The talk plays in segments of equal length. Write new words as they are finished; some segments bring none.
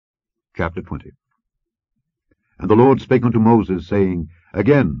Chapter 20. And the Lord spake unto Moses, saying,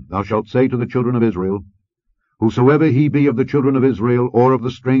 Again thou shalt say to the children of Israel, Whosoever he be of the children of Israel, or of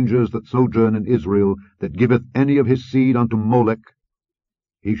the strangers that sojourn in Israel, that giveth any of his seed unto Molech,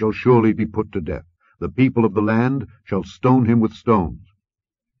 he shall surely be put to death. The people of the land shall stone him with stones.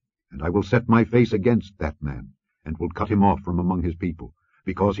 And I will set my face against that man, and will cut him off from among his people,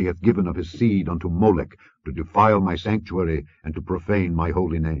 because he hath given of his seed unto Molech, to defile my sanctuary, and to profane my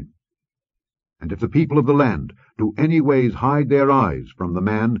holy name. And if the people of the land do any ways hide their eyes from the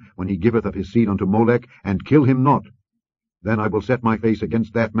man when he giveth of his seed unto Molech, and kill him not, then I will set my face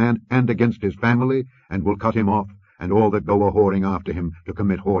against that man and against his family, and will cut him off, and all that go a-whoring after him to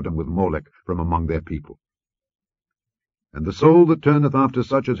commit whoredom with Molech from among their people. And the soul that turneth after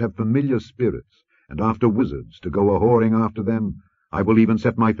such as have familiar spirits, and after wizards, to go a-whoring after them, I will even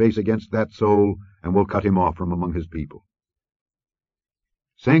set my face against that soul, and will cut him off from among his people.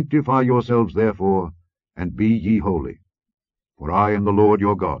 Sanctify yourselves therefore, and be ye holy, for I am the Lord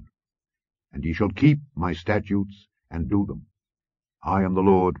your God, and ye shall keep my statutes, and do them. I am the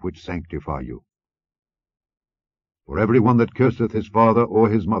Lord which sanctify you. For every one that curseth his father or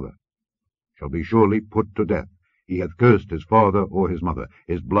his mother shall be surely put to death. He hath cursed his father or his mother,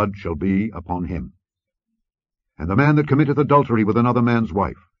 his blood shall be upon him. And the man that committeth adultery with another man's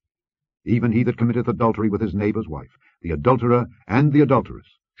wife, even he that committeth adultery with his neighbour's wife, the adulterer and the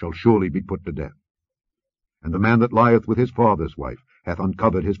adulteress, shall surely be put to death. And the man that lieth with his father's wife hath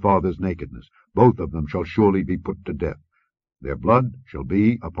uncovered his father's nakedness. Both of them shall surely be put to death. Their blood shall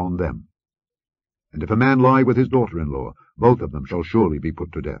be upon them. And if a man lie with his daughter-in-law, both of them shall surely be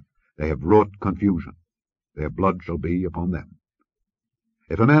put to death. They have wrought confusion. Their blood shall be upon them.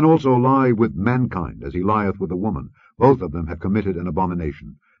 If a man also lie with mankind, as he lieth with a woman, both of them have committed an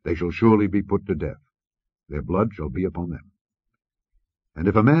abomination. They shall surely be put to death. Their blood shall be upon them. And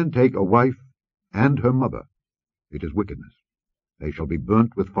if a man take a wife and her mother, it is wickedness. They shall be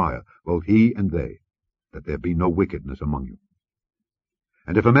burnt with fire, both he and they, that there be no wickedness among you.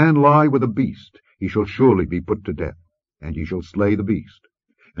 And if a man lie with a beast, he shall surely be put to death, and ye shall slay the beast.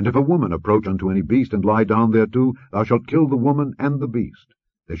 And if a woman approach unto any beast, and lie down thereto, thou shalt kill the woman and the beast.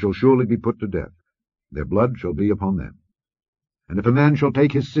 They shall surely be put to death. Their blood shall be upon them. And if a man shall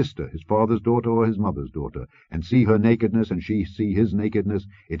take his sister, his father's daughter or his mother's daughter, and see her nakedness, and she see his nakedness,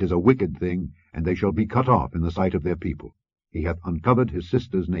 it is a wicked thing, and they shall be cut off in the sight of their people. He hath uncovered his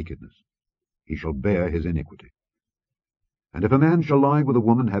sister's nakedness. He shall bear his iniquity. And if a man shall lie with a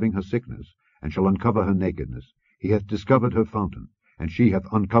woman having her sickness, and shall uncover her nakedness, he hath discovered her fountain, and she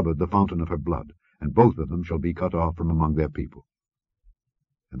hath uncovered the fountain of her blood, and both of them shall be cut off from among their people.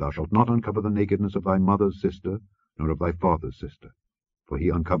 And thou shalt not uncover the nakedness of thy mother's sister, nor of thy father's sister, for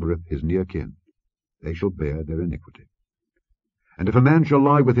he uncovereth his near kin. They shall bear their iniquity. And if a man shall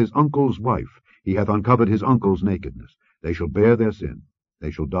lie with his uncle's wife, he hath uncovered his uncle's nakedness. They shall bear their sin.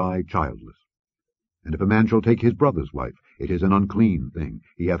 They shall die childless. And if a man shall take his brother's wife, it is an unclean thing.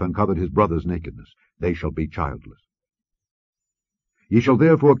 He hath uncovered his brother's nakedness. They shall be childless. Ye shall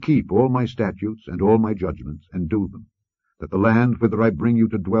therefore keep all my statutes and all my judgments, and do them, that the land whither I bring you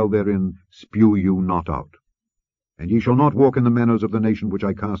to dwell therein spew you not out. And ye shall not walk in the manners of the nation which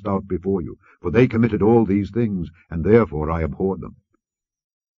I cast out before you, for they committed all these things, and therefore I abhorred them.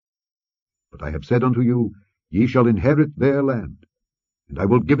 But I have said unto you, Ye shall inherit their land, and I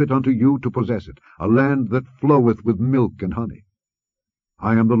will give it unto you to possess it, a land that floweth with milk and honey.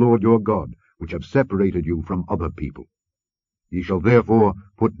 I am the Lord your God, which have separated you from other people. Ye shall therefore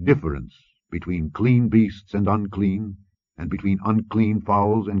put difference between clean beasts and between unclean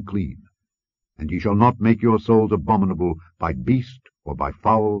fowls and clean. And ye shall not make your souls abominable by beast, or by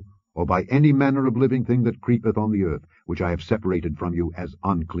fowl, or by any manner of living thing that creepeth on the earth, which I have separated from you as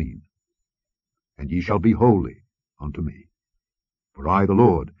unclean. And ye shall be holy unto me. For I, the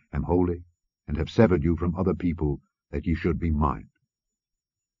Lord, am holy, and have severed you from other people, that ye should be mine.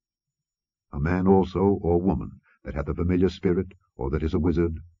 A man also, or woman, that hath a familiar spirit, or that is a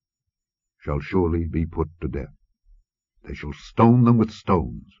wizard, shall surely be put to death. They shall stone them with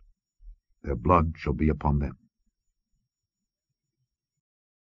stones. Their blood shall be upon them.